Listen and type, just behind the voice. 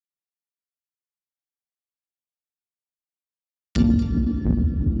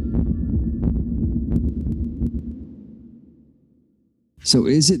So,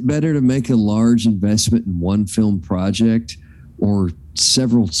 is it better to make a large investment in one film project or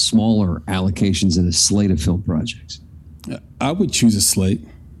several smaller allocations in a slate of film projects? I would choose a slate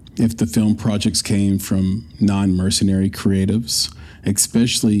if the film projects came from non-mercenary creatives,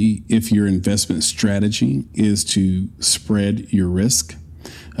 especially if your investment strategy is to spread your risk.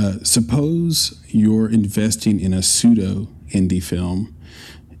 Suppose you're investing in a pseudo indie film.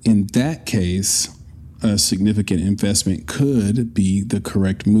 In that case, a significant investment could be the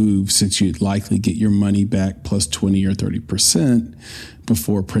correct move since you'd likely get your money back plus 20 or 30%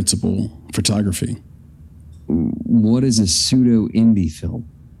 before principal photography. What is a pseudo indie film?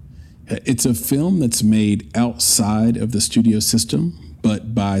 It's a film that's made outside of the studio system,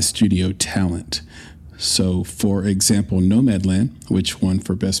 but by studio talent. So, for example, Nomadland, which won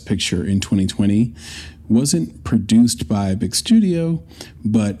for Best Picture in 2020, wasn't produced by a big studio,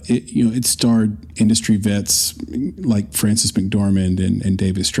 but it starred industry vets like Frances McDormand and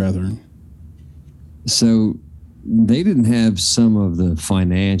David Strathairn. So they didn't have some of the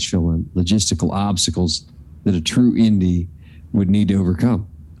financial and logistical obstacles that a true indie would need to overcome.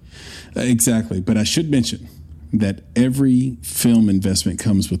 Exactly. But I should mention that every film investment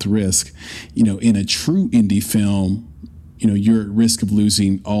comes with risk. In a true indie film, you're at risk of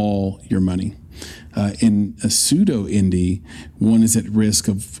losing all your money. In a pseudo indie, one is at risk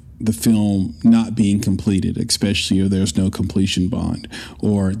of the film not being completed, especially if there's no completion bond,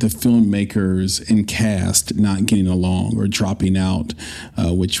 or the filmmakers and cast not getting along or dropping out,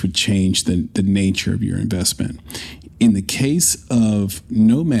 which would change the nature of your investment. In the case of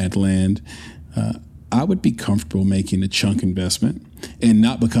Nomadland, I would be comfortable making a chunk investment, and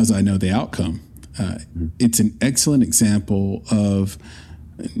not because I know the outcome. It's an excellent example of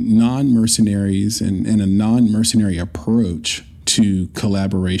non-mercenaries and a non-mercenary approach to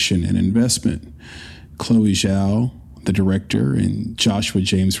collaboration and investment. Chloe Zhao, the director, and Joshua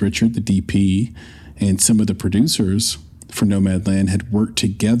James Richard, the DP, and some of the producers for Nomadland had worked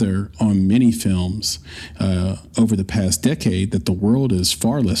together on many films over the past decade that the world is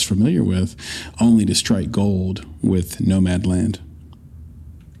far less familiar with, only to strike gold with Nomadland.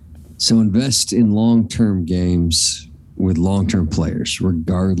 So invest in long-term games with long-term players,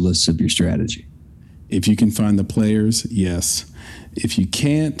 regardless of your strategy. If you can find the players, yes. If you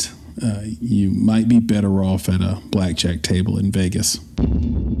can't, you might be better off at a blackjack table in Vegas.